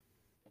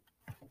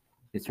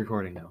It's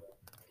recording now.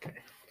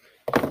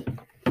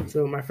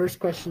 So my first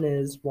question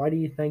is, why do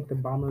you think the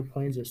bomber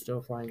planes are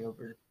still flying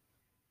over?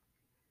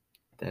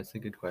 That's a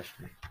good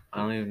question.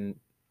 I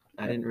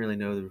didn't really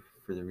know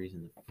for the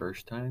reason the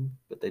first time,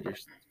 but they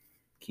just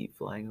keep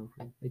flying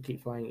over. They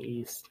keep flying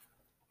east.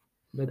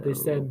 But they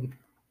So, said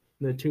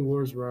the two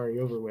wars were already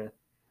over with.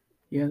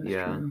 Yeah, that's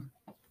Yeah.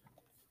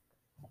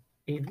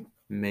 true.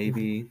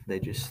 maybe they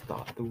just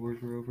thought the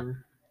wars were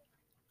over.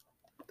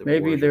 The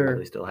Maybe wars are they're-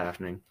 really still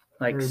happening.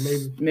 Like Or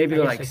maybe maybe- I they're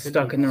guess like they could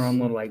stuck be. in their own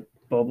little like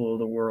bubble of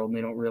the world and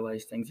they don't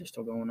realize things are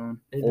still going on.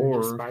 Maybe they're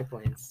just Or- spy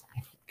planes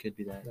Could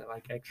be that. that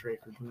like X-ray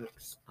for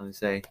books. I would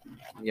say,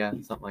 yeah,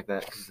 something like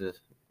that.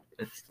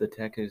 Because the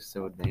tech is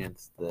so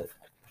advanced that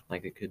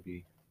like it could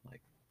be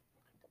like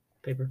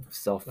Paper.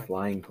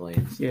 self-flying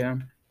planes. Yeah.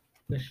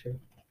 That's true.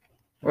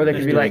 Or they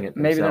They're could be doing like it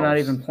maybe they're not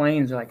themselves. even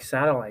planes, they're like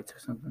satellites or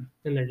something.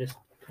 And they're just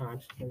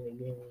constantly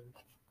going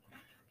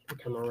to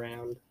come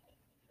around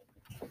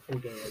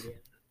and go again.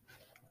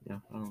 Yeah,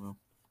 I don't know.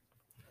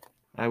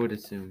 I would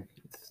assume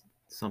it's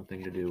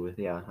something to do with,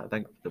 yeah, I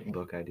think the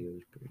book idea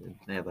was pretty good.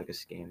 They have like a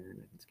scanner and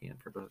they can scan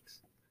for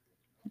books.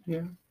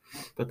 Yeah.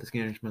 But the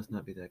scanners must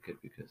not be that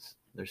good because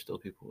there's still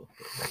people with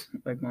books.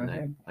 Like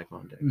Montag. Like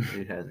Montag.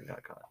 Dude hasn't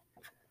got caught.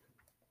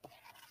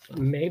 So, I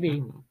Maybe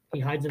don't know. he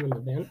hides them in the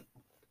vent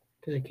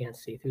because they can't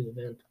see through the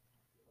vent.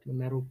 The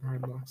metal probably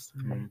blocks.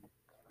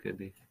 Could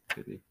be.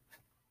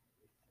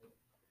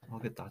 I'll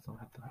have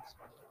thoughts.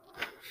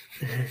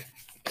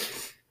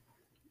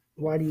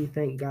 Why do you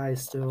think Guy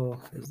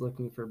still is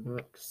looking for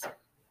books,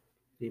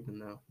 even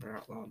though they're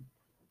outlawed?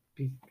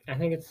 I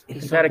think it's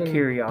It's out of something-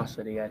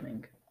 curiosity, I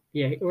think.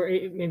 Yeah, or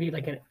maybe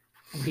like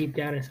deep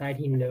down inside,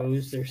 he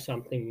knows there's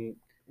something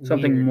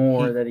Something weird.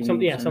 more that he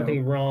needs to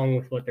something know. wrong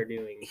with what they're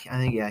doing. I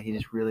think, yeah, he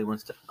just really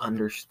wants to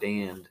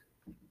understand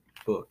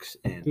books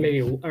and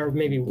Maybe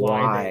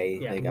why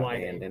they got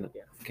banned. And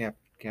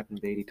Captain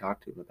Beatty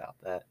talked to him about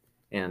that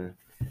and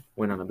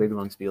went on a big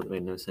long spiel that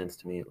made no sense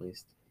to me, at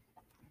least.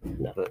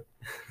 No. But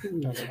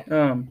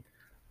No.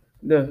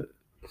 The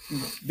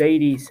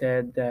Beatty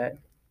said that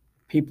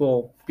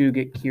people do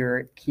get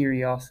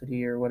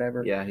curiosity or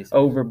whatever yeah, he said,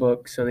 over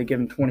books, so they give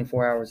them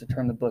 24 hours to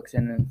turn the books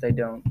in, and if they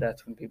don't,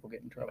 that's when people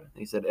get in trouble.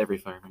 he said every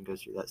fireman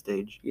goes through that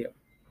stage. Yeah.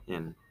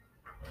 And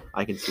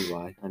I can see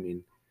why. I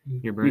mean,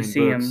 you're We burning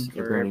see 'em books,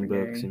 you're for burning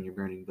every books, day. and you're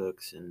burning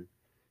books, and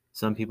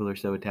some people are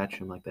so attached to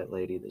them, like that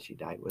lady that she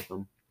died with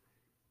them.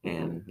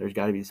 And there's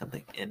got to be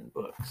something in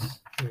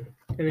books. And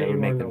That then would you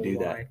make wanna them know do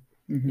why. that.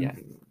 Mhm. Yeah,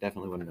 he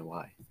definitely wouldn't know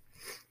why.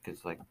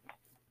 Because, like,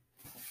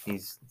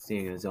 he's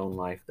seeing in his own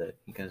life that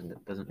he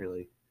doesn't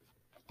really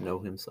know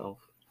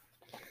himself.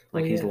 Like,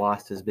 Well, he's yeah.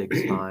 lost his big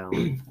smile.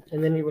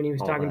 And then when he was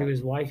All talking to that.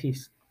 his wife,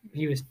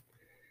 he was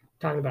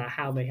talking about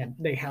how they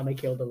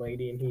killed the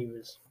lady, and he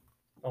was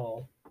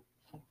all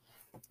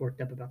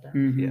worked up about that.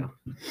 Mhm. Yeah,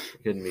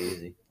 it couldn't be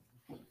easy.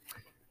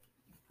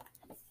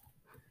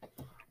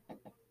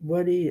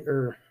 What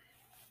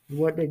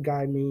did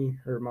Guy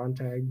or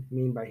Montag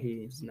mean by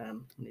he's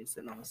them when he's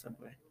sitting on the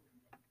subway?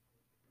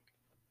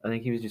 I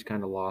think he was just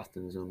kind of lost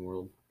in his own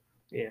world.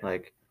 Yeah.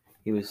 Like,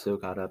 he was so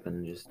caught up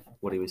in just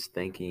what he was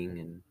thinking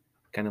and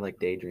kind of like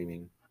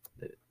daydreaming.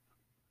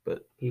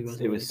 But He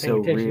wasn't it was paying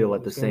so attention to real what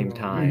at the was same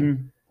going on. time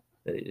Mhm.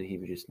 that he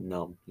was just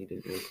numb. He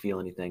didn't really feel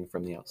anything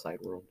from the outside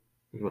world,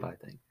 is what I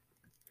think.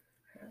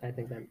 I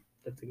think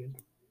that's a good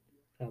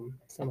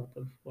sum up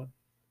of what.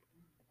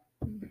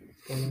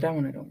 going on. That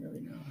one I don't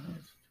really know.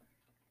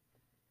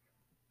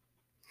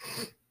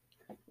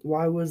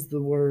 Why was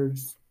the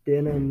words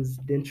Denham's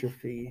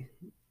dentrophy,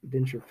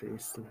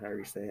 however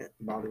you say it,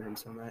 bother him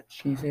so much?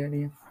 Can you say that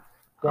again?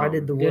 Why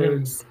did the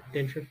Denham's words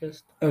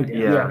dentifrice? Oh,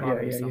 yeah,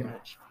 bother him so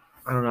much?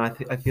 I don't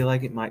know. I feel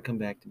like it might come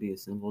back to be a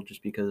symbol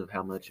just because of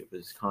how much it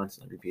was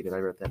constantly repeated. I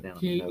wrote that down in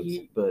the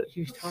notes. But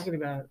He was talking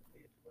about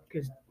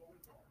because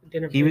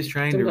he was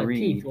trying to read.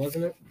 teeth,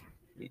 wasn't it?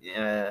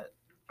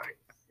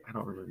 I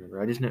don't remember.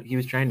 I just know he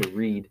was trying to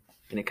read,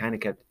 and it kind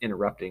of kept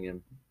interrupting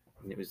him,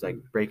 and it was like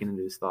breaking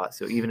into his thoughts.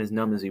 So even as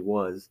numb as he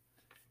was,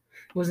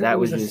 It was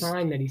was a just-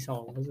 sign that he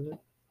saw, wasn't it?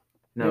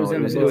 no, was it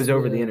in was, the it was book.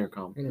 over the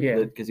intercom. Yeah.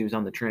 Because he was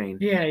on the train,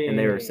 Yeah, and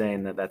they were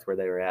saying that that's where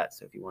they were at.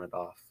 So if he wanted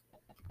off,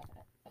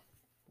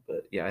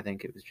 but yeah, I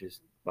think it was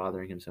just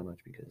bothering him so much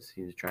because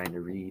he was trying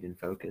to read and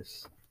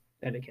focus,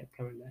 that it kept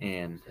coming back.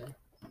 and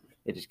So,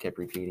 it just kept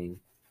repeating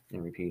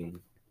and repeating,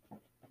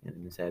 and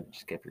in his head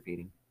just kept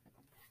repeating.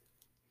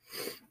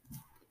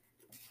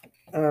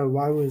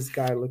 Why was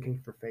Guy looking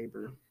for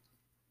Faber?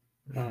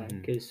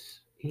 because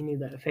he knew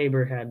that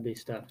Faber had the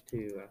stuff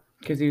to,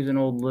 Because he was an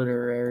old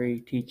literary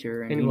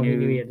teacher and and he he knew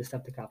knew he had the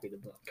stuff to copy the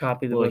book.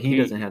 copy the Well, book. he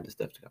doesn't have the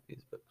stuff to copy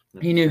his book.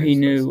 He knew he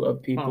knew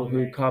of people Oh,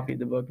 who yeah. copied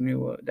the book,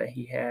 knew that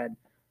he had.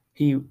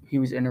 He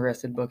was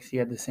interested in books. He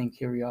had the same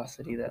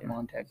curiosity that Yeah.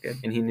 Montag did.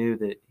 And he knew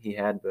that he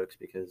had books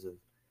because of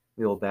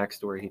the old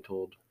backstory he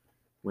told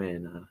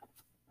when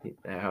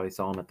how he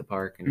saw him at the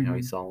park and how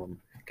he saw him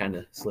kind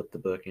of slip the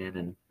book in,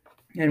 and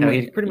And how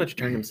when, he pretty much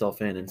turned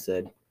himself in and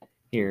said,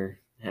 "Here,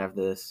 have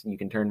this. You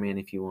can turn me in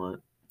if you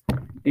want."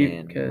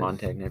 And because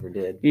Montag never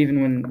did.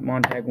 even when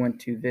Montag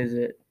went to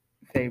visit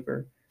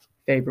Faber.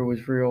 Faber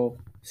was real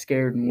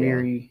scared and Yeah,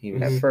 weary he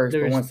was- at first,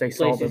 There but was once they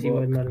saw the places he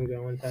wouldn't book, let him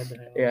go inside the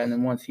house. yeah, and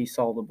then once he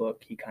saw the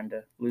book, he kind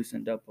of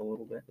loosened up a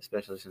little bit.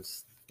 especially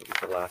since it was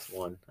the last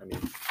one. I mean,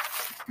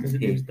 'Cause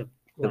it he- was the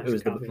last it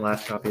was the copy of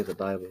last the copy of the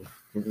Bible,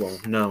 well,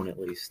 known at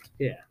least.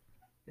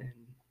 And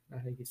I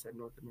think he said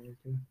North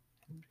America.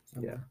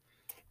 Yeah.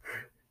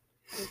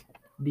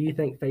 Do you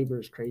think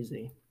Faber's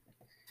crazy?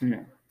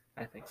 No.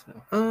 I think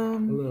so. A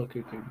Um, little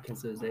cuckoo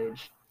because of his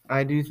age.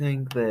 I do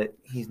think that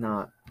he's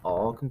not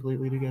all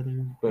completely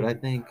together, but I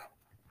think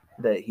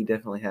that he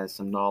definitely has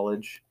some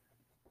knowledge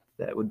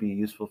that would be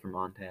useful for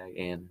Montag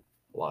and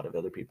a lot of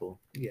other people.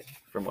 Yeah.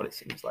 From what it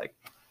seems like.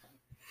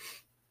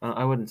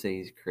 I wouldn't say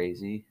he's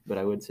crazy, but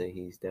I would say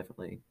he's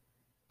definitely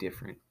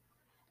different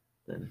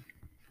than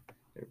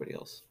everybody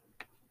else.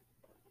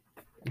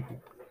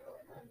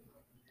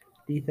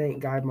 Do you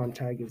think Guy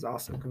Montag is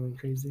also going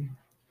crazy?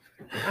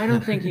 I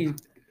don't think he's.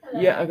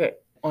 Yeah, okay.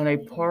 On a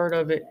part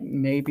of it,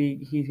 maybe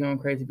he's going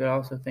crazy, but I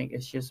also think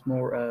it's just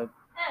more of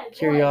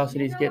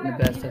curiosity's getting the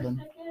best of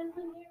him.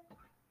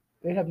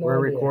 They have no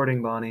We're idea.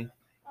 recording, Bonnie.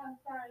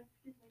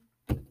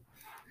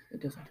 It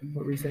doesn't.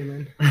 What were you saying,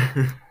 man?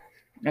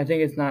 I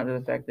think it's not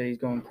the fact that he's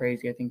going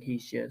crazy. I think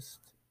he's just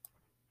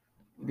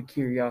the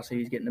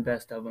curiosity is getting the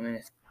best of him,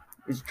 and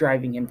it's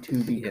driving him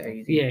to be Yeah.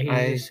 crazy. Yeah, he's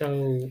I- just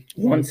so Once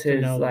wants to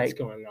his, know what's like-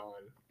 going on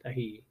that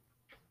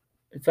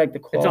It's like the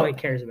that's all he quality.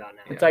 cares about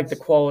now. It's like the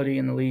quality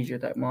and the leisure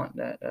that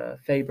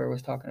Faber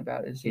was talking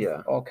about. Is just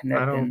Yeah. all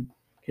connecting. don't-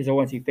 Because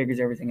once he figures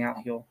everything out,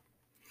 he'll.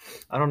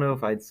 I don't know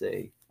if I'd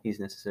say he's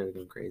necessarily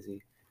going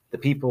crazy. The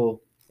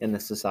people in the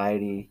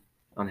society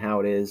on how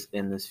it is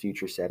in this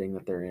future setting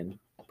that they're in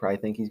probably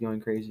think he's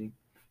going crazy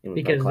and would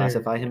Because they're-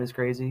 classify him as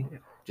crazy Yeah.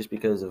 just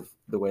because of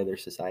the way their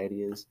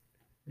society is.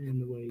 And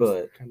the way he's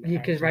But- kinda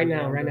because acting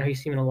right around now it.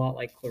 he's seeming a lot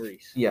like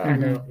Clarice. Yeah.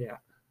 Kind Mhm. of, Yeah.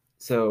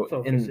 So in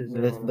Focuses in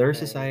on their the-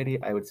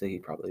 society, I would say he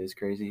probably is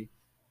crazy.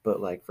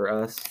 But like for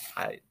us,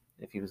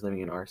 if he was living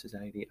in our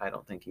society, I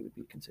don't think he would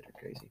be considered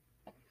crazy.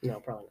 No,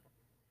 probably not.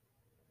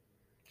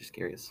 Just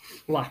curious.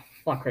 A lot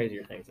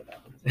crazier things have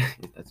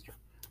happened. That's true.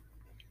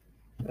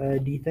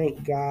 Do you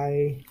think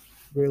Guy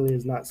really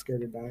is not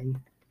scared of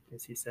dying?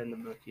 As he said in the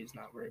book, he's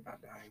not worried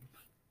about dying.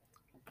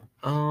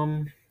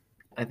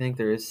 I think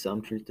there is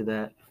some truth to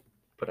that,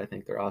 but I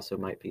think there also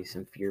might be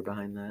some fear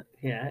behind that.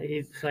 Yeah,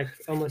 it's like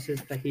almost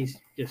as like he's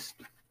just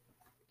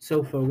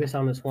so focused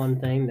on this one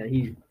thing that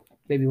he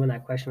maybe when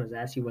that question was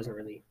asked, he wasn't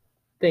really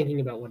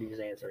thinking about what he was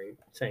answering,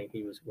 saying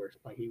he was worse,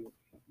 like he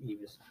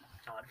was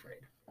not afraid.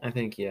 I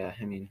think, yeah,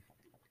 I mean,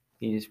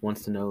 he just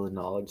wants to know the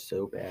knowledge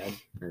so bad,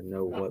 or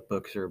know what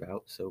books are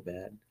about so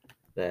bad,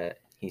 that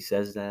he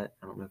says that.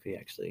 I don't know if he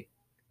actually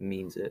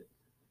means it.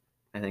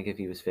 I think if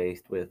he was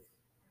faced with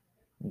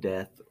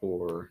death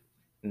or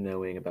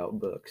knowing about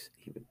books,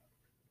 he would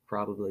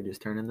probably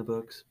just turn in the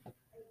books.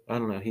 I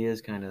don't know. He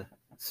is kind of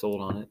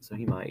sold on it, so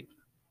he might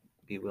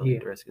be willing Yeah.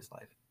 to risk his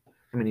life.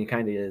 I mean, he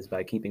kind of is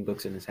by keeping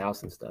books in his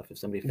house and stuff. If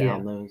somebody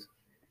found those,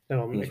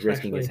 he's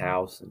risking his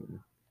house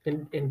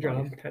in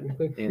job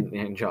technically,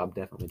 and job,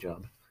 definitely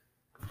job.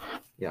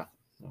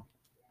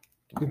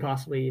 and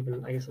possibly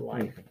even I guess a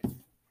life.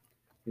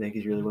 You think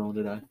he's really willing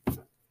to die?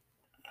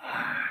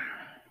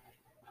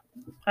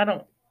 I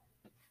don't.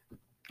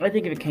 I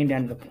think if it came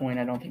down to the point,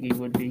 I don't think he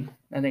would be.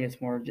 I think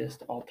it's more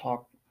just all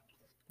talk.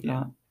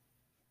 Yeah.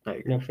 I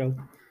agree. No show.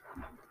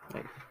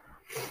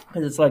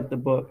 Because it's like the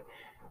book.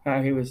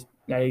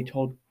 He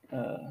told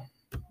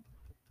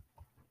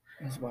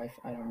his wife,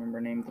 I don't remember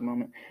her name at the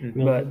moment,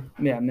 but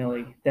yeah,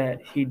 Millie,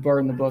 that he'd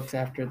burn the books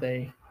after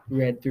they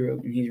read through them,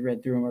 and he's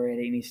read through them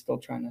already, and he's still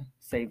trying to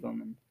save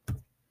them.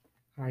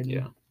 And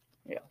Yeah.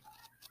 Yeah.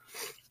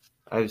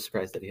 I was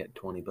surprised that he had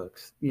 20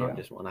 books, Yeah. not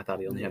just one. I thought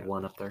he only had Yeah.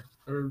 one up there.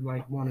 Or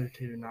like one or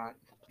two, not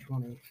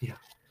 20. Yeah.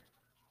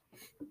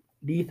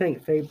 Do you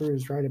think Faber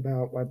is right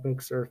about why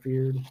books are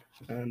feared?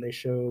 They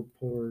show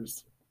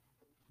pores.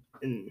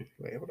 Wait,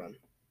 hold on.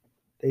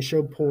 They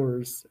show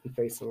pores in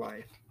face of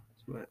life.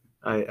 That's what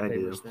I do.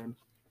 Faber said.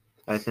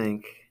 I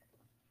think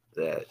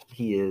that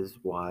he is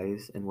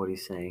wise in what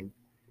he's saying.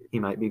 He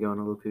might be going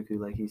a little cuckoo,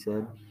 like he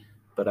said,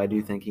 but I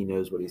do think he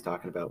knows what he's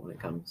talking about when it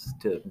comes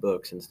to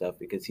books and stuff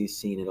because he's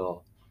seen it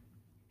all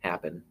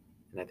happen.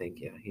 And I think,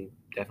 yeah, he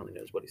definitely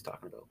knows what he's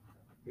talking about.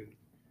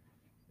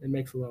 It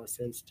makes a lot of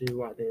sense too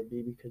why they'd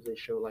be because they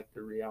show like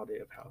the reality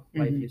of how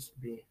life Mhm. used to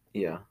be.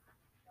 Yeah.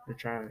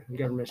 The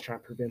government's trying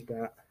to prevent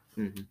that.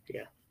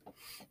 Yeah.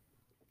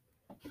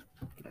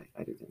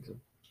 I do think so.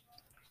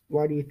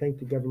 Why do you think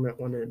the government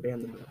wanted to ban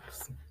the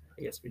books?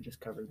 I guess we just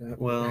covered that.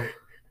 Well,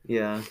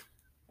 yeah.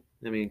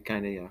 I mean,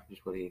 kind of, yeah,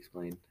 just what he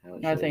explained. How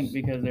it I think shows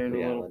because there's a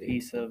little reality.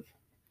 piece of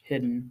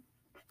hidden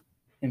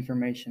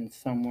information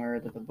somewhere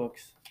that the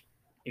books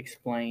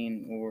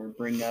explain or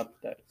bring up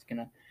that's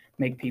gonna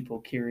make people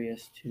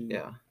curious to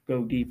Yeah.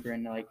 go deeper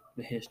into like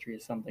the history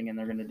of something, and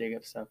they're gonna dig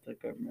up stuff the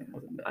government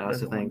wasn't. I also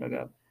doesn't want think- dug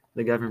up.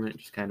 The government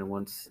just kind of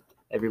wants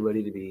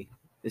everybody to be,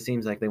 it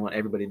seems like they want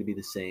everybody to be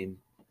the same,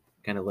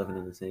 kind of living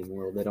in the same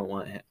world. They don't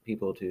want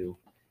people to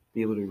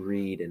be able to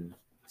read and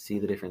see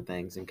the different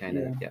things and kind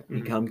of Yeah.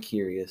 become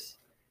curious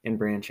and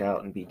branch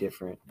out and be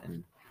different,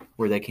 and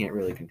where they can't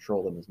really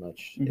control them as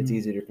much. It's Mhm.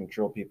 easy to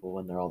control people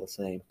when they're all the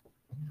same,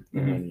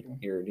 than when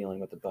you're dealing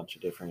with a bunch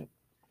of different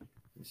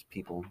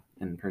people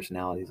and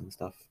personalities and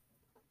stuff.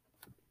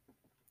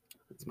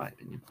 That's my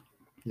opinion.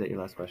 Is that your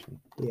last question?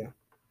 Yeah.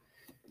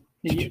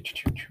 Did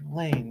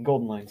Lane,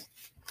 golden lines.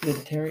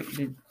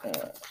 you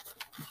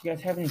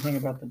guys have anything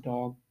about the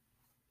dog?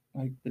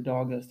 Like the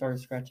dog that started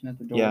scratching at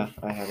the door? Yeah,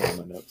 I have it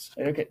on my notes.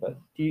 Okay, but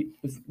do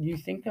you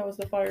think that was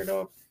the fire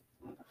dog?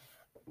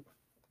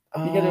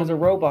 Because it was a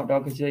robot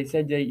dog. Because they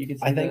said that you could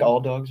see. I think all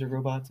dogs are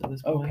robots at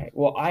this point. Okay.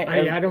 Well,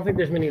 I don't think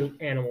there's many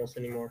animals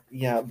anymore.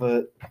 Yeah,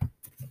 but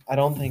I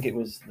don't think it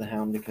was the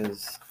hound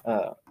because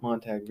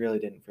Montag really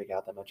didn't freak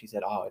out that much. He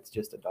said, "Oh, it's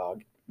just a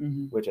dog,"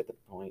 Mhm. which at the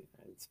point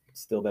it's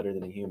still better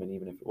than a human,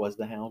 even if it was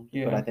the hound. But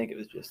Yeah. I think it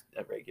was just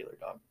a regular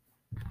dog.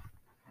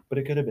 But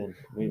it could have been.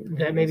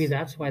 Maybe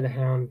that's why the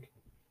hound,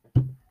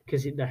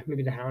 because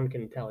maybe the hound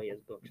can tell he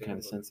has books. kind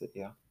of sense it.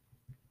 Yeah.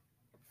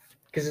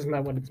 Because isn't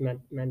that what it's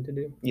meant to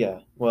do?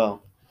 Yeah.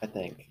 Well, I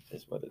think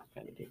is what it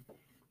kind of did.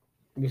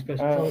 You're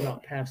supposed to tell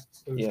about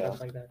pests and yeah. stuff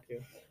like that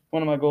too.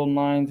 One of my golden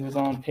lines was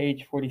on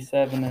page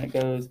 47, and it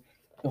goes,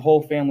 "The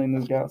whole family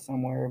moved out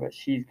somewhere, but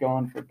she's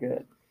gone for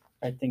good.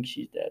 I think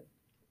she's dead."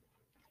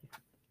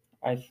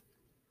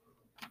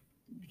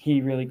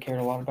 He really cared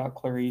a lot about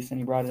Clarice, and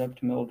he brought it up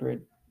to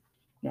Mildred.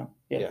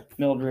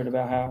 Mildred,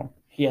 about how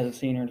he hasn't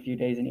seen her in a few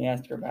days, and he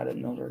asked her about it,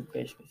 and Mildred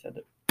basically said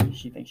that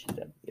she thinks she's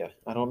dead. Yeah.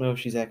 I don't know if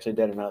she's actually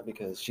dead or not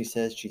because she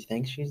says she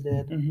thinks she's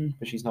dead, Mm-hmm.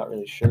 but she's not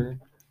really sure.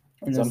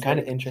 And So I'm kind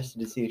of interested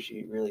to see if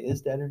she really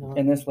is dead or not.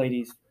 And this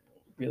lady's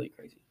really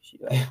crazy.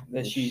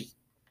 And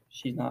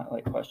She's not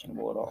like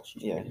questionable at all.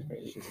 She's really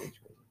crazy. She's crazy.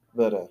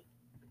 But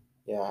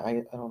yeah,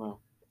 I don't know.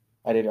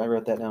 I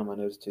wrote that down in my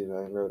notes too.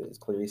 I wrote, "Is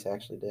Clarice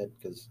actually dead?"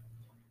 Because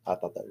I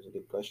thought that was a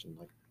good question.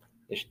 Like,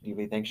 do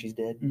we think she's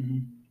dead? Mm-hmm.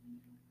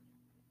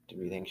 Do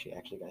we think she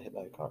actually got hit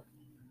by a car,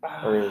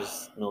 or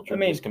is Mildred I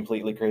mean, just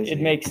completely crazy? It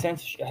makes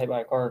sense if she got hit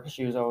by a car because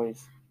she was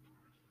always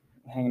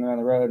hanging around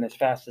the road, and as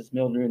fast as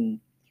Mildred and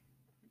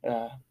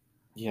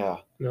yeah,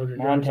 Mildred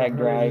Montag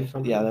drive.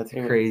 Yeah, that's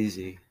It was-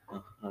 crazy.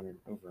 Over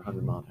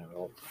 100 miles an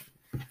hour.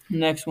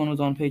 Next one was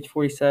on page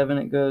 47.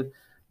 It goes,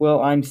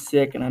 "Well, I'm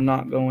sick and I'm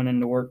not going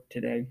into work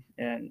today."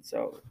 And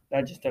so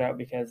that just stood out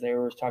because they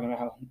were talking about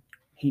how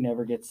he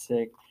never gets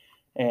sick.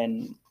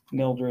 And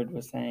Mildred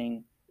was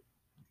saying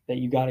that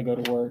you got to go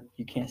to work.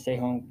 You can't stay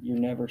home. You're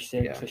never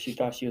sick. Yeah. So she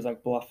thought she was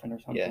like bluffing or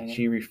something. Yeah,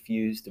 she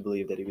refused to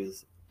believe that he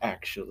was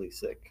actually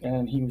sick.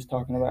 And he was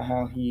talking about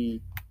how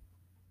he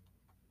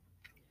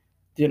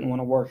didn't want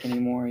to work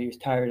anymore. He was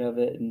tired of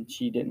it, and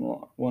she didn't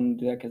want to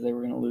do that because they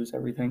were going to lose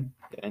everything.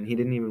 And he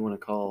didn't even want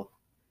to call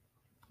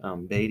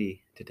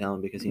Beatty to tell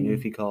him because he knew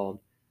if he called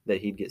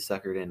that he'd get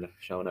suckered into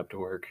showing up to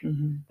work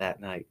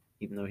that night,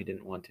 even though he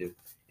didn't want to.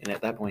 And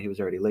at that point, he was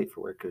already late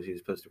for work because he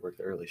was supposed to work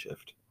the early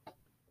shift.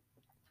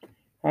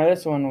 All right,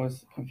 this one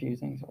was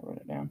confusing, so I wrote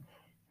it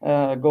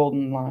down.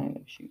 Golden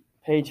line.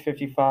 Page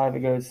 55, it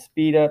goes,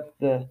 "Speed up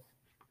the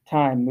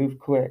time, move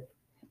quick.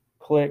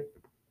 Click,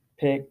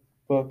 pick,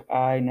 book,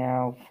 I,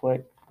 now,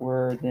 flick,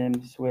 where,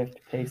 them, swift,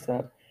 pace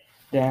up,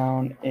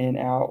 down, in,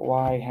 out,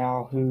 why,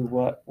 how, who,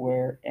 what,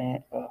 where,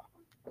 and,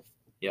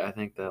 Yeah, I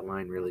think that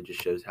line really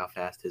just shows how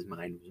fast his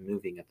mind was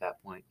moving at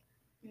that point.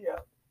 Yeah.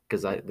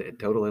 Because it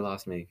totally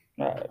lost me.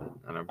 And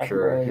I'm I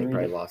sure can it read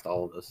probably it. lost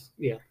all of us.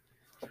 Yeah.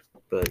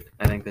 But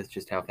I think that's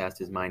just how fast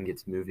his mind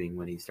gets moving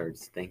when he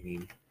starts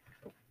thinking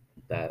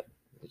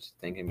just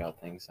thinking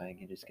about things. I think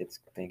he just gets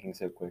thinking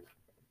so quick.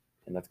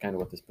 And that's kind of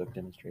what this book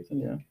demonstrates. I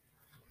Yeah. think.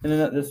 And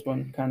then this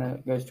one kind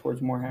of goes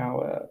towards more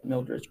how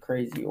Mildred's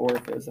crazy, or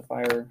if it was a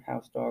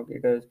firehouse dog.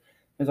 It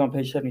was on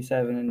page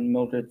 77, and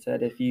Mildred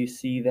said, "If you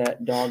see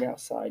that dog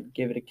outside,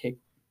 give it a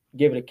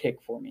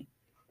kick for me."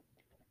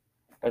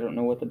 I don't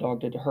know what the dog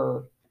did to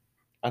her.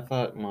 I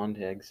thought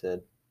Montag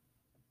said,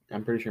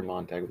 I'm pretty sure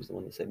Montag was the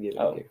one that said give it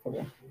a Oh, kick.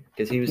 okay.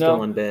 Because he was No.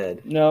 still in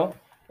bed. No,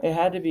 it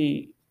had to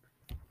be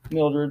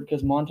Mildred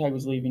because Montag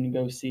was leaving to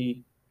go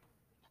see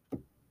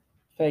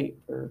Fate,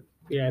 or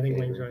Yeah, I think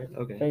Lane's right.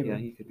 Okay, Favor. yeah,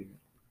 he could be.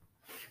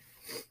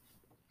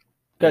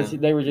 because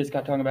they were just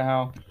got talking about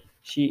how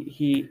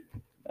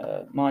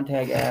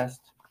Montag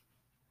asked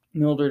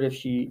Mildred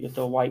if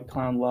the white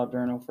clown loved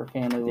her and if her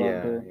family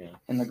loved her, Yeah.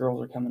 and the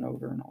girls are coming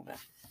over and all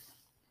that.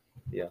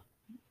 Yeah.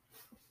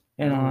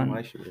 And I don't know on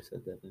why she would have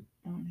said that then.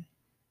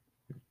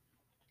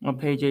 on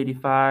page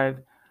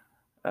 85,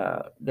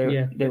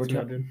 they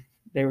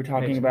were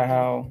talking about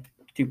how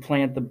to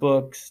plant the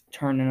books,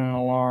 turn in an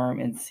alarm,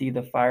 and see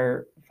the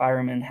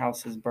firemen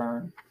houses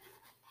burn.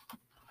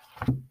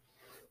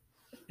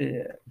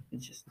 Yeah,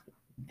 it's just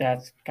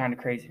that's kind of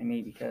crazy to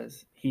me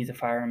because he's a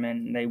fireman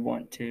and they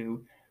want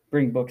to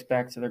bring books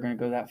back, so they're going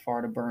to go that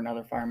far to burn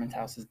other firemen's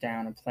houses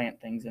down and plant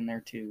things in there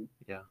too.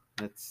 Yeah,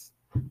 that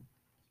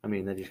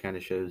just kind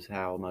of shows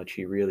how much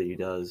he really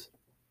does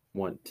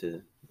want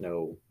to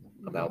know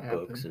about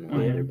books and why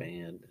they're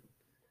banned.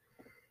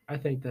 I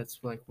think that's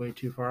like way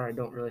too far. I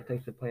don't really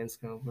think the plan's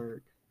gonna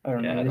work. I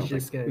don't Yeah, know. I It's don't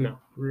just gonna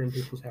ruin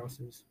people's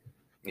houses.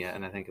 Yeah,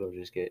 and I think it'll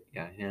just get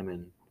him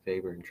and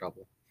Faber in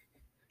trouble.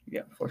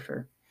 Yeah, for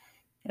sure.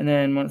 And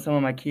then some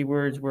of my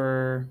keywords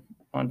were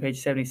on page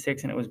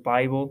 76, and it was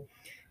Bible.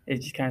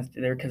 It's just kind of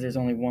there because there's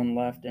only one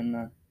left in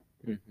the.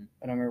 Hmm.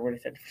 I don't remember what he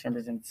said. For some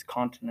reason, it's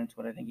continents.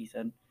 What I think he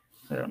said.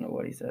 I don't know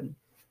what he said.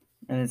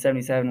 And then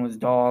 77 was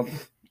dog,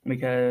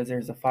 because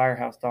there's a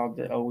firehouse dog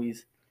that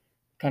always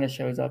kind of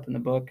shows up in the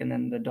book, and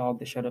then the dog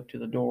that showed up to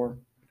the door.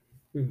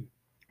 Hmm.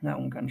 That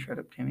one kind of showed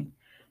up to me.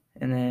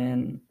 And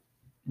then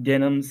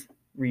Denham's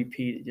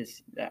repeat,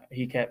 just that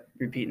he kept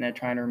repeating that,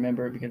 trying to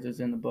remember it because it was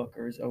in the book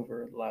or it was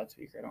over the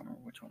loudspeaker. I don't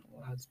remember which one it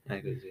was. I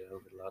think it was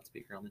over the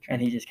loudspeaker on the train.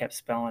 And he just kept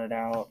spelling it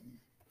out.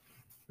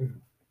 Mhm.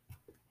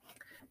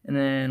 And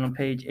then on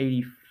page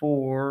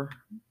 84,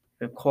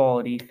 the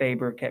quality,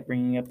 Faber kept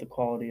bringing up the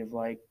quality of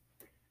like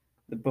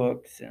the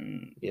books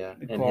and Yeah,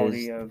 the and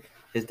quality of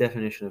his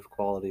definition of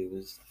quality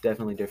was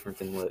definitely different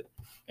than what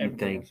you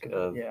everybody think else.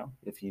 of Yeah.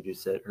 if you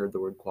just heard the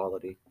word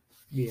quality.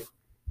 Yeah.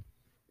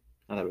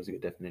 I thought it was a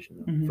good definition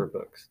though, Mhm. for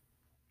books.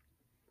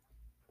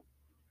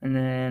 And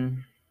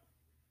then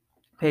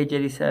page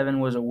 87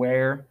 was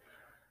aware.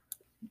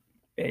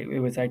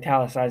 It was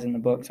italicized in the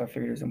book, so I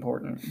figured it was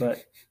important.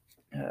 But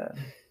Yeah,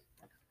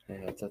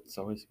 that's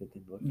always a good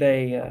thing to look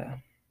they,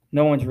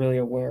 no one's really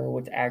aware of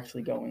what's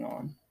actually going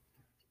on.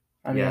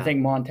 I mean, I Yeah. think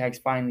Montag's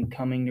finally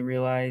coming to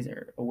realize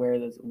or aware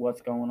of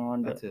what's going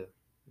on. But That's a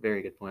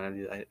very good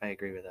point. I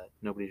agree with that.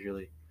 Nobody's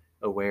really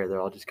aware. They're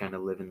all just kind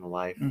of living the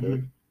life that Mhm.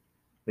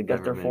 the that they're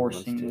government wants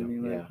forcing to. to be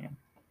Yeah, like, yeah.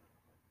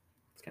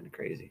 it's kind of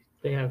crazy.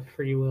 They have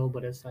free will,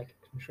 but it's like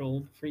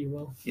controlled free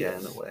will. Yeah,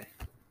 in a way.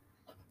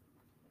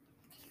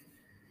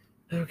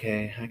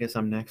 Okay, I guess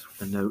I'm next with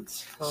the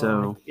notes.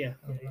 So yeah.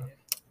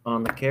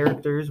 on the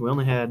characters, we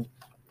only had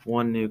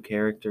one new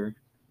character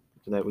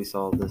that we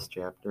saw this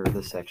chapter,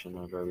 this section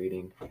of our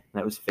reading. And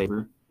that was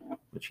Faber,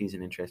 which he's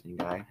an interesting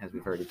guy, as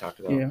we've already talked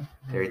about. Yeah.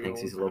 Terry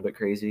thinks he's a little bit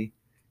crazy.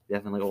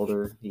 Definitely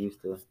older. He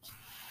used to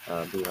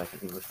be like an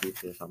English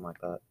teacher or something like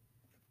that,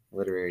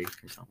 literary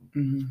or something.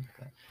 Hmm.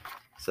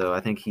 So I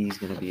think he's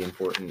going to be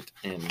important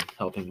in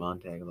helping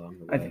Montag along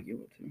the way. I think you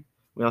would too.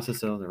 We also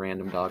saw the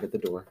random dog at the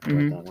door. I Mhm.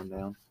 wrote that one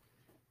down.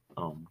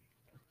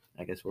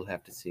 I guess we'll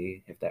have to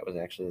see if that was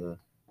actually the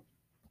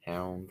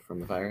hound from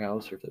the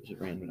firehouse or if it was a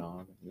random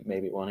dog.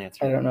 Maybe it won't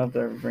answer. I don't know if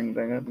they're bringing it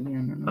back up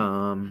again or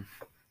not.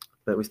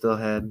 But we still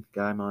had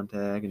Guy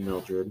Montag and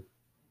Mildred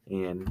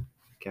and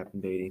Captain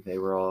Beatty. They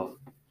were all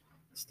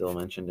still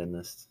mentioned in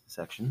this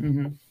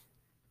section.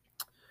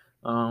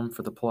 Mm-hmm.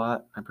 For the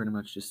plot, I pretty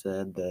much just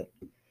said that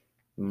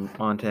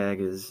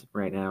Montag is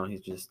right now.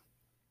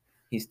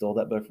 He stole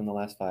that book from the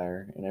last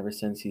fire, and ever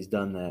since he's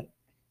done that,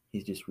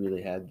 he's just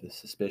really had the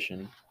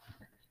suspicion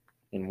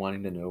and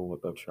wanting to know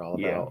what books are all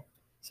about. Yeah.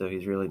 So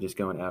he's really just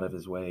going out of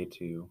his way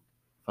to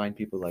find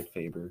people like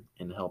Faber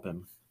and help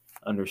him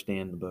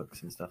understand the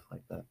books and stuff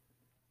like that.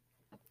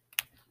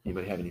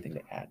 Anybody have anything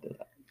to add to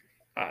that?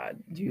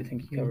 Do you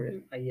think you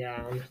covered it?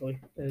 Yeah, honestly,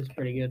 it was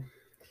pretty good.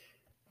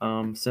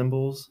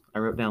 Symbols. I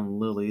wrote down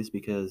lilies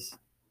because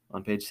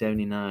on page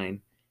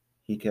 79,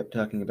 he kept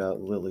talking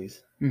about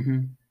lilies.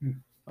 Mm-hmm.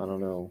 I don't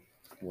know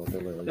what the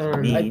lilies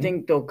Um, mean. I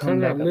think they'll come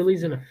Talking back about up.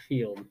 lilies in a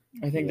field.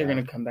 I think they're Yeah.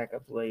 going to come back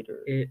up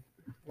later.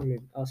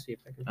 I'll see if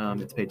I can.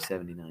 find It's it. page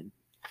 79.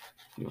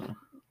 If you wanna.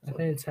 I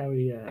think it's how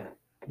he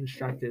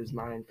distracted his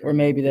mind. Or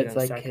maybe that's Yeah,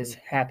 like second. his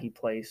happy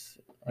place.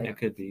 Like It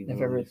could be. if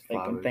ever lilies, it's like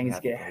when flowers, things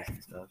happy get place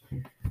and stuff.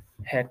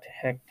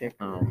 hectic. Here,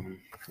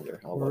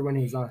 I'll Or look. when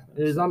he's on,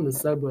 it was on the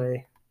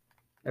subway.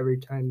 Every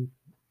time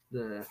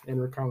the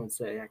intercom would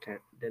say, "I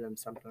can't did him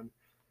something."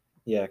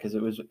 Yeah, because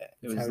it was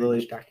That's how he lily.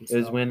 distract It was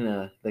himself.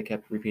 when they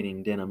kept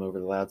repeating denim over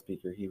the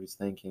loudspeaker. He was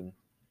thinking,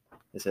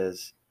 it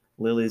says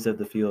lilies of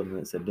the field, and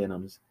it said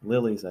denims.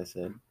 Lilies, I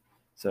said.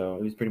 So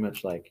it was pretty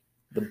much like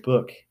the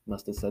book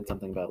must have said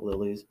something about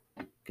lilies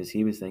because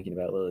he was thinking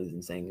about lilies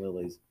and saying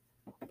lilies.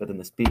 But then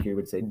the speaker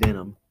would say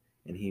denim,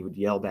 and he would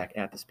yell back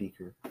at the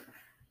speaker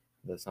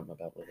there's something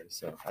about lilies.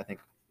 So I think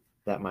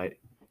that might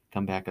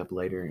come back up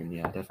later, and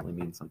yeah, it definitely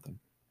means something.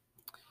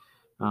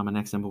 My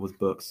next symbol was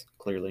books,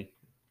 clearly.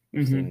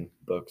 We've Mhm. seen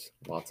books,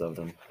 lots of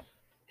them.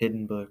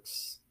 Hidden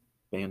books,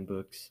 banned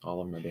books, all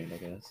of them are banned, I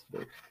guess.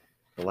 But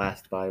the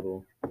last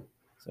Bible,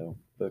 so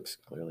books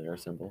clearly are a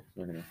symbol.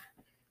 They're going to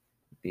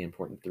be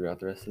important throughout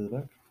the rest of the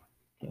book.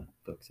 Yeah,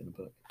 books in a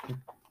book.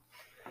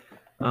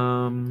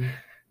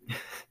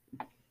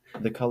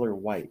 The color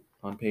white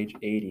on page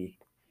 80.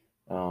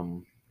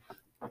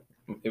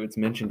 It was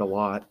mentioned a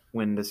lot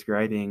when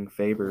describing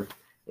Faber.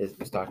 It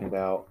was talking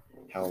about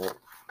how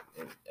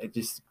it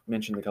just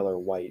mentioned the color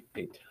white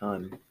a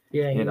ton.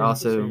 Yeah, And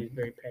was also- he's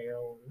very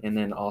pale. And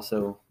then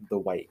also the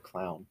white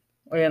clown.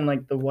 Oh, yeah, and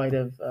like the white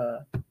of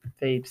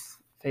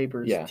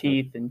Faber's Yeah.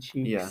 teeth and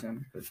cheeks. Yeah.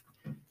 And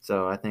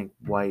So I think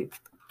white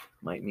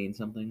might mean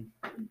something.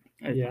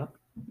 Yeah.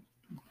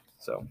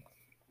 So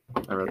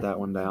I wrote that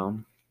one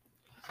down.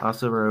 I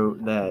also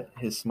wrote that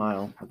his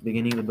smile at the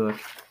beginning of the book,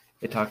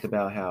 it talked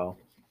about how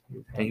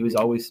he was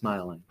always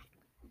smiling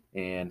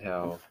and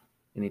how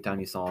anytime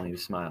you saw him, he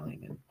was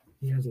smiling. And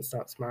He hasn't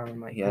stopped smiling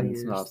like he hadn't 3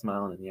 years. stopped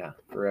smiling in,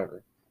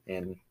 forever.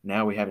 And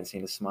now we haven't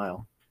seen a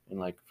smile and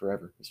like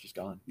forever, it's just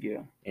gone.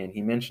 Yeah. And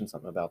he mentioned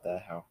something about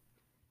that, how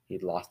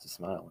he'd lost his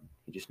smile, and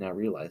he just now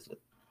realized it.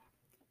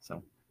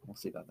 So we'll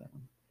see about that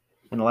one.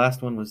 And the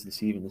last one was the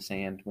Sieve in the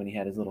Sand, when he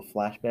had his little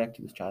flashback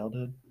to his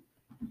childhood.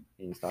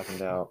 He was talking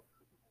about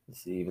the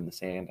sieve in the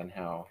sand and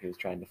how he was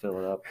trying to fill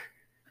it up,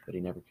 but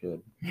he never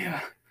could. Yeah.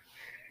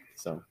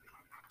 So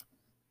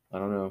I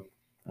don't know.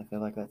 I feel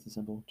like that's a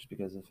symbol just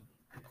because of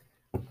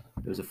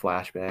it was a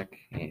flashback,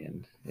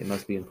 and it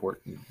must be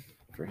important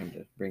for him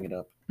to bring it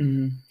up.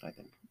 Mm-hmm. I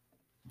think.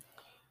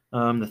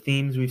 The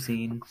themes we've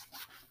seen.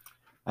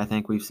 I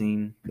think we've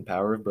seen the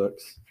power of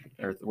books,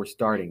 or we're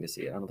starting to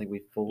see it. I don't think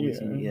we've fully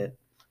seen it yet,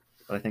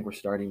 but I think we're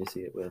starting to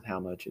see it with how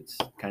much it's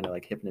kind of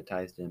like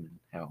hypnotized him and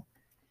how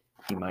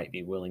he might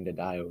be willing to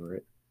die over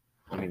it.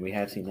 I mean, we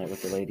have seen that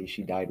with the lady.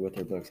 She died with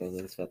her books as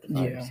they set the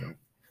fire. Yeah. So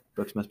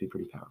books must be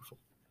pretty powerful.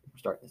 We're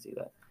starting to see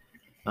that.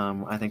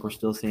 I think we're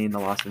still seeing the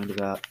loss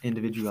of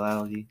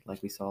individuality,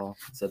 like we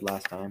said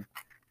last time.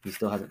 He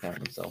still hasn't found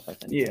himself, I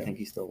think. Yeah. I think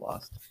he's still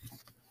lost.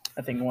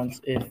 I think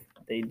if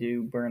they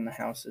do burn the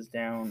houses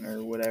down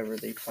or whatever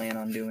they plan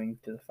on doing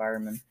to the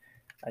firemen,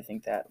 I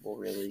think that will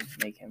really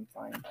make him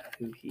find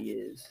who he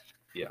is.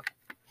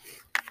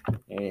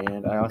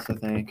 And I also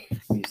think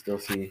we still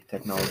see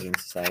technology in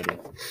society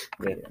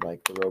with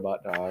like the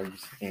robot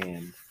dogs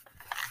and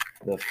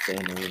the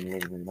family in the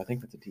living room. I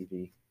think that's a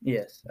TV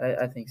Yes,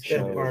 I think so.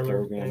 show or parlor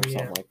program or thing,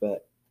 something like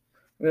that.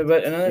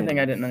 But another thing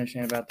Yeah. I didn't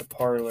understand about the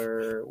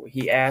parlor,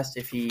 he asked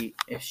if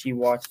she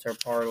watched her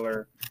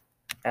parlor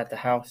at the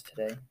house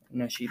today.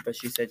 No, she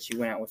said she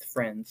went out with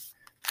friends.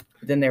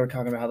 But then they were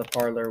talking about how the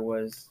parlor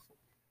was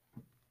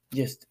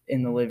just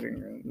in the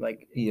living room,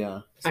 like Yeah.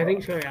 I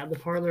think so. Yeah, the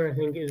parlor. I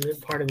think is it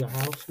part of the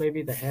house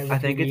maybe that has. I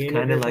think it's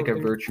kind of like a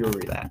virtual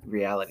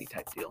reality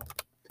type deal.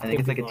 I think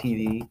it's like a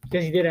TV.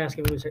 Because he did ask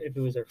if it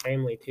was their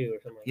family too or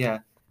something. Like Yeah.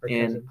 that, or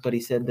And cousins. but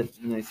he said that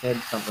and they said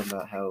something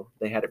about how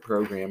they had it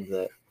programmed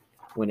that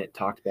when it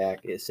talked back,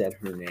 it said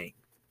her name.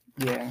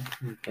 yeah.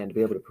 And to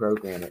be able to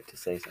program it to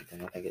say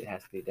something, I think it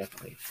has to be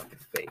definitely something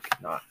fake.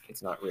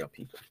 It's not real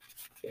people.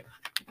 Yeah.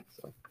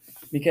 So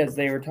Because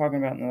they were talking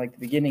about in like the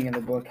beginning of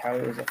the book how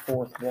it was a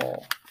fourth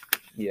wall.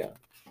 yeah.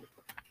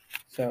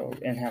 So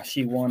and how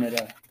she wanted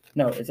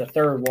it's a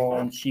third wall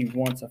and she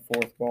wants a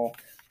fourth wall,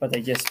 but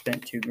they just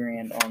spent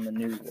 $2,000 on the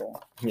new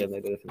wall. Yeah, they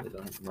definitely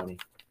don't have the money.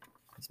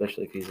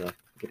 Especially if he's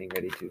getting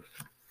ready to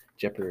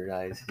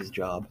jeopardize his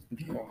job.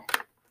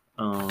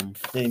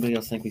 Anybody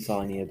else think we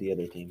saw any of the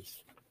other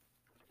teams?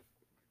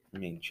 I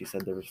mean, she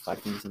said there was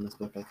 5 teams in this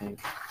book, I think.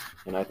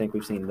 And I think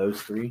we've seen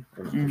those 3.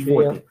 Or no, there's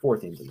Mhm. 4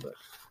 teams in the book.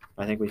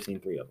 I think we've seen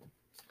 3 of them.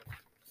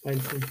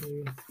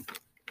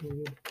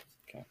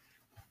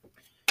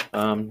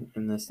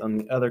 And this on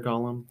the other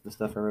column, the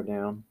stuff I wrote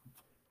down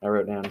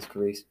is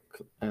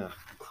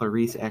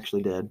Clarice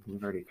actually dead.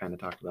 We've already kind of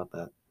talked about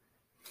that.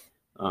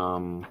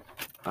 I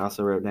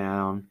also wrote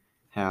down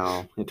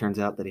how it turns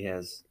out that he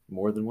has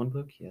more than one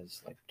book. He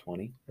has like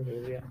 20.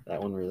 Yeah.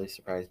 That one really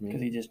surprised Because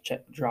me. he just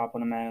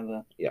dropping them out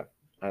of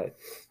the.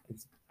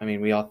 I mean,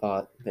 we all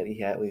thought that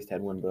he at least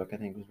had one book. I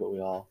think was what we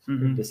all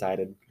Mhm.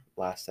 decided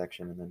last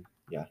section, and then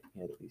he had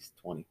at least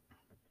 20.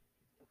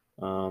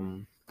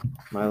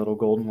 My little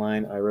golden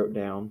line I wrote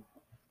down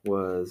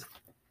was,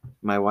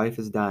 "My wife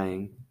is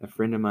dying. A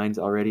friend of mine's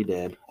already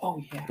dead, Oh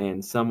yeah.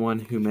 and someone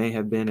who may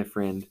have been a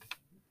friend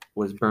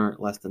was burnt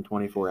less than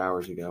 24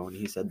 hours ago." And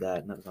he said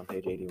that, and that was on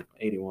page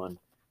 81.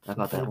 I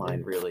thought that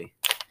line really,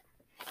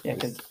 Yeah,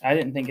 because I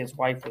didn't think his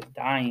wife was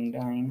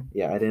dying.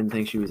 yeah, I didn't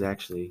think she was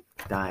actually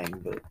dying,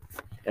 but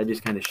that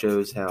just kind of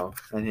shows how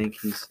I think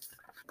he's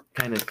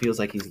kind of feels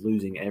like he's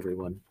losing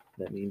everyone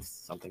that means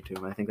something to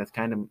him. I think that's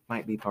kind of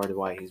might be part of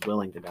why he's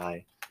willing to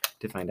die,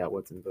 to find out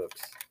what's in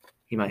books.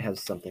 He might have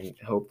something,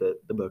 hope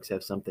that the books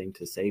have something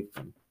to save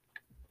them.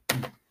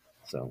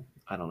 So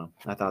I don't know.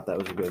 I thought that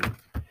was a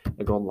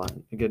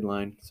good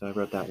line. So I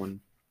wrote that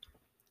one.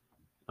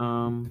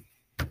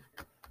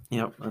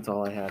 Yep, that's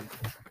all I had.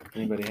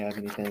 Anybody have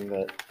anything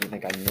that you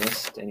think I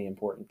missed? Any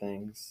important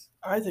things?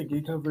 I think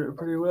you covered it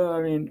pretty well.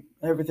 I mean,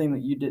 everything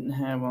that you didn't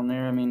have on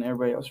there, I mean,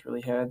 everybody else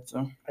really had.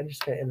 So I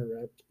just gotta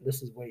interrupt.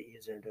 This is way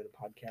easier to do the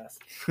podcast.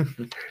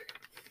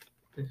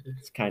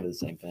 It's kind of the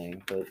same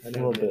thing, but I a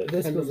know, little but bit.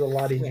 this was a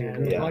lot easier. Yeah, to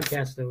the do. Yeah.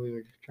 podcast though we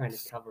were trying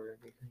to cover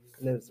everything.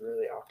 And it was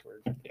really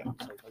awkward.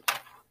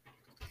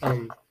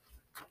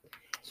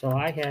 So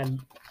I had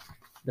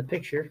the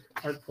picture,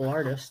 Artful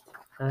Artist.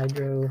 I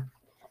drew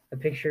a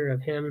picture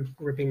of him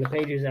ripping the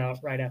pages out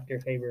right after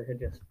Faber had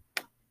just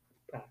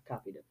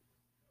copied it.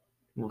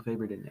 Well,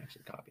 Faber didn't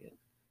actually copy it.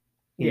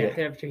 Yeah,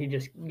 after he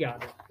just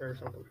got it or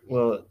something.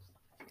 Well,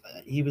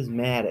 he was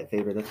mad at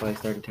Faber. That's why he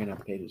started tearing out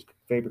the pages.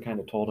 Faber kind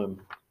of told him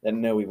that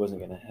no, he wasn't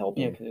going to help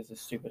yeah, him. because it's a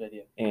stupid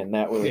idea. And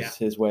that was Yeah.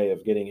 his way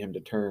of getting him to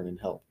turn and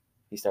help.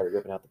 He started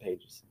ripping out the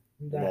pages.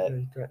 That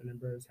and threatened to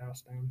burn his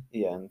house down.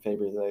 Yeah, and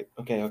Faber's like,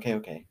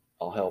 okay.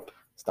 I'll help.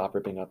 Stop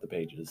ripping out the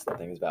pages. That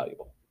thing is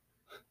valuable.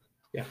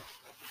 So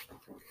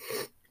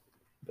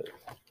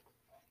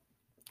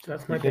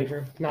that's my Okay.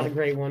 picture. Not a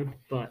great one,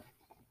 but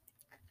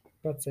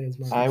Let's say his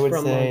mom. I would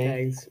from say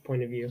Montag's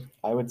point of view.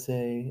 it's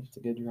a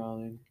good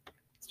drawing.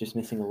 just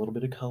missing a little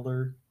bit of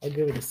color. I'll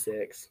give it a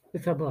 6.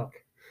 It's a book.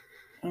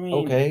 I mean,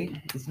 Okay, you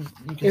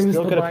It can was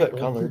still the could have put Bible.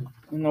 color,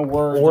 And the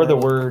words or are- the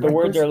word, The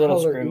words are a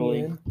little Color, scribbly.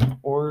 Ian.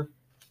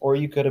 or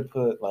you could have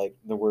put like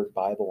the word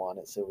Bible on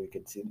it so we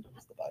could see that it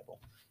was the Bible.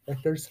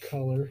 If there's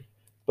color.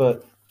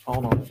 But all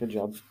in all, good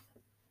job.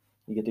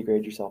 You get to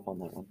grade yourself on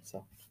that one.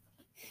 So,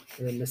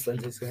 And then Miss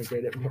Lindsay's going to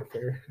grade it more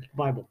fair.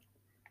 Bible.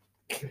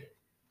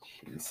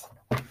 jeez.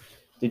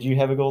 Did you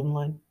have a golden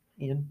line,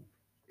 Ian?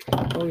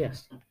 Oh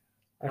yes.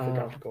 I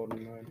forgot the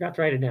golden I line. forgot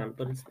to write it down,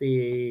 but it's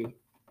the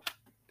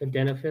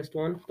Denafist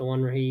one, the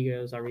one where he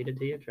goes, I'll read it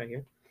to you. It's right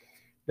here.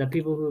 The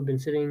people who have been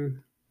sitting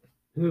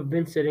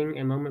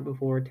a moment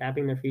before,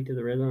 tapping their feet to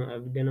the rhythm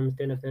of Denim's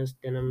Denafist,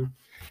 Denim,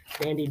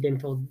 Dandy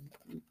Dental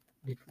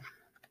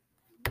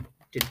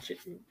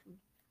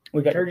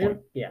We got your detergent.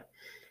 point. Yeah.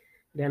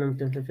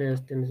 Denim's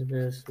Denafist,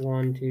 Denafist,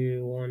 1,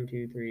 2, 1,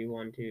 2, 3,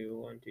 1, 2,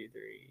 1, 2,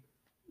 3.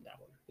 That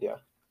one.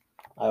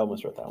 I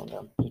almost wrote that one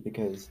down just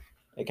because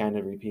it kind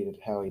of repeated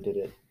how he did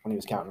it when he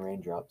was counting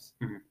raindrops.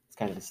 Mhm. It's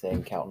kind of the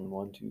same, counting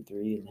 1, 2,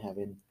 3, and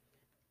having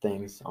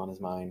things on his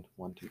mind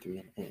 1, 2,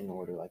 3 in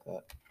order like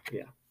that.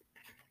 Yeah.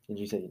 Did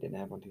you say you didn't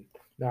have one too?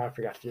 No, I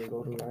forgot to do the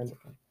golden line.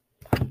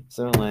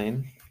 So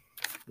Elaine,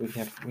 we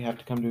have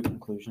to come to a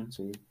conclusion.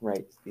 So you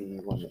write the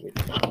one that we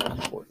think is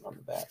most important on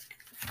the back.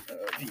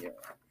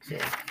 So,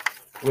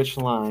 which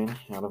line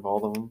out of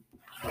all of them,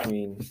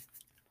 between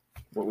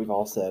what we've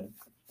all said,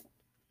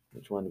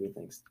 which one do we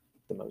think's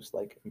the most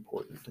like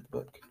important to the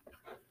book?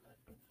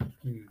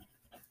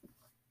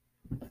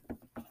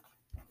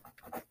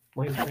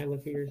 Wayne, can I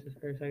look at yours just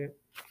for a second?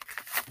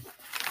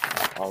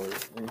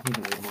 Always, you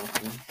can read them off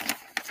to me.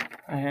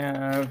 I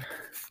have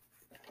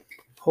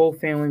whole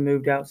family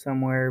moved out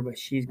somewhere, but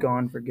she's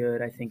gone for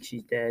good. I think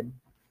she's dead.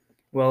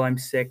 Well, I'm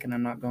sick and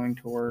I'm not going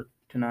to work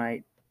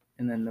tonight.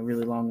 And then the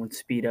really long one,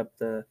 speed up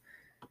the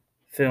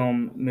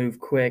film, move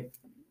quick,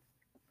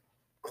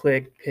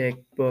 click, pick,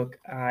 book,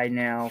 I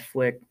now,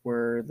 flick,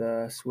 were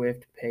the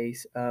swift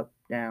pace, up,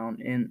 down,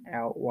 in,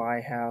 out,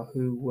 why, how,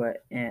 who,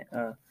 what, and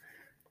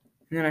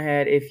then I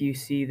had, if you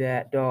see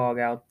that dog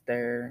out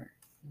there,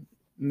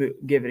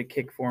 give it a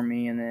kick for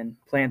me, and then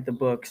plant the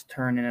books,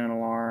 turn in an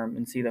alarm,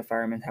 and see the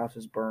fireman's house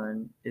is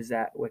burned. Is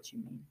that what you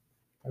mean?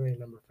 I mean,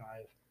 number 5.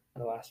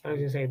 The last I was one.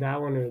 gonna say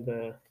that one or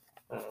the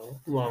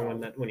long one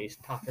that when he's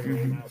talking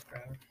really miles per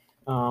hour.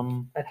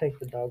 I think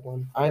the dog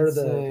one. I'd or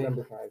the say-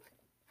 number 5.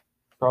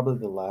 Probably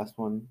the last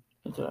one.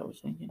 That's what I was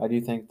thinking. I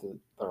do think that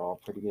they're all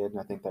pretty good, and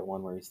I think that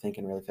one where he's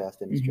thinking really fast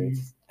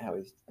demonstrates how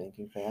he's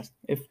thinking fast.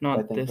 If I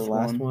not think this the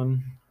last one.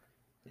 one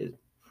is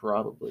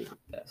probably the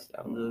best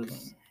out of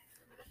those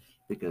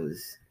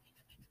because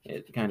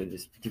it kind of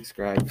just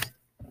describes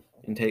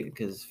and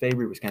because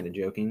Faber was kind of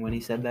joking when he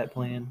said that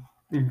plan.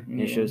 And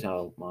it Yeah. shows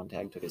how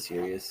Montag took it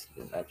serious.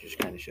 That just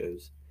kind of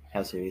shows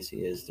how serious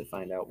he is to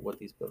find out what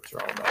these books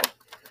are all about.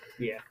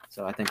 Yeah.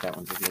 So I think that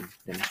one's a good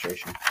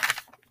demonstration.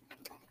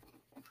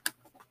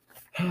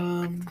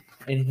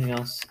 Anything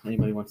else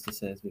anybody wants to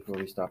say before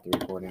we stop the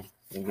recording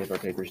and give our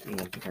papers to Ian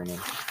to turn in?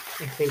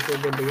 I think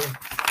we're good to go.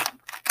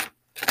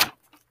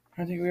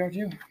 I think we are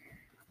too.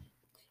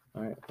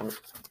 All right. Well,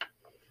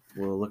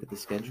 we'll look at the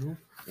schedule,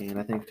 and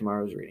I think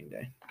tomorrow's reading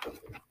day.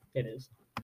 It is.